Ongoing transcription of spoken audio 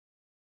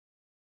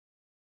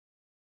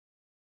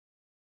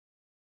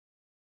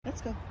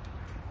Let's go.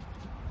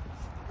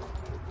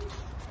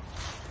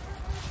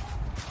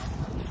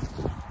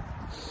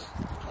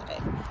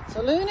 Okay,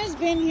 so Luna's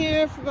been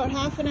here for about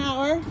half an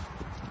hour.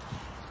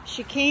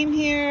 She came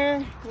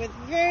here with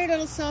very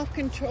little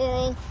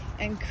self-control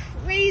and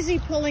crazy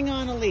pulling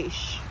on a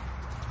leash.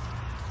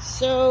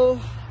 So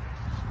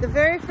the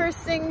very first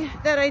thing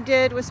that I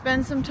did was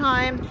spend some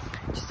time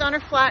just on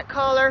her flat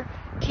collar,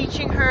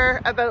 teaching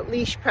her about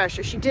leash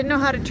pressure. She didn't know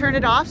how to turn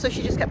it off, so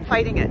she just kept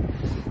fighting it.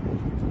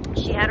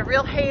 She had a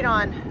real hate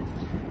on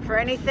for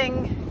any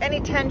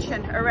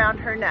tension around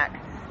her neck.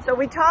 So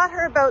we taught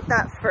her about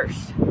that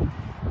first.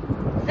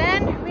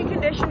 Then we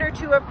conditioned her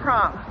to a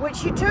prong, which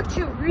she took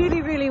to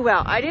really, really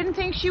well. I didn't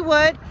think she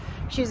would.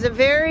 She's a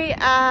very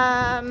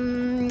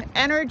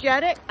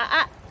energetic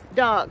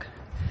dog,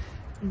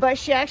 but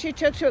she actually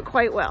took to it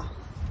quite well.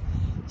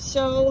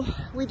 So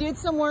we did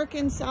some work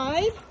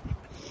inside.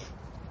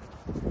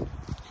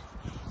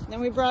 Then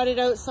we brought it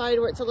outside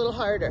where it's a little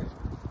harder.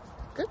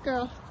 Good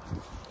girl.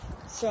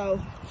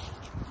 So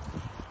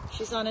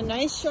she's on a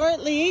nice short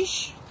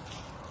leash,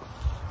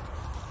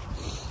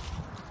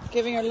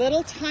 giving her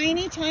little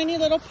tiny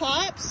little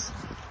pops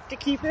to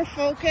keep her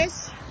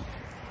focused.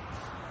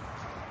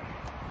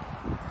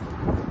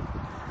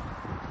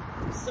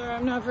 Sorry,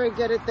 I'm not very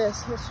good at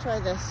this. Let's try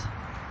this.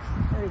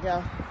 There we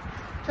go.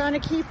 Trying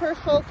to keep her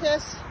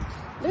focused.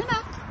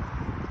 Luna,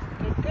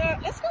 good girl.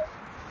 Let's go.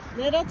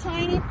 Little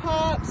tiny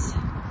pops.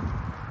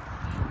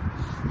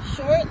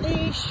 Short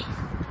leash.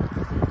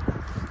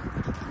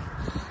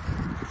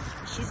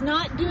 She's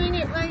not doing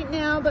it right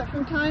now, but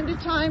from time to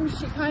time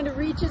she kind of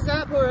reaches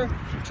up or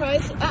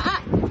tries to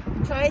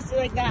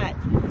like that.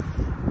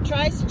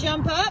 Tries to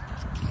jump up.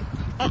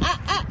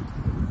 I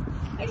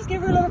just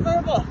give her a little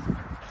verbal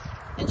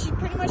and she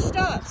pretty much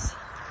stops.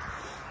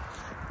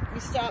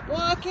 We stop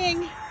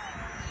walking.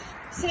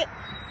 Sit.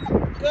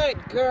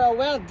 Good girl,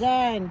 well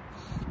done.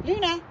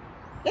 Luna,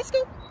 let's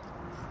go.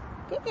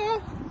 Good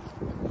girl.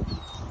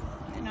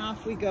 And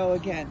off we go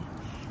again.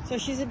 So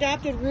she's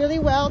adapted really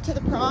well to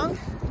the prong.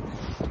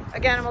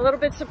 Again, I'm a little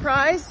bit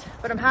surprised,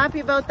 but I'm happy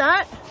about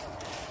that.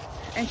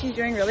 And she's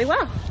doing really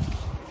well.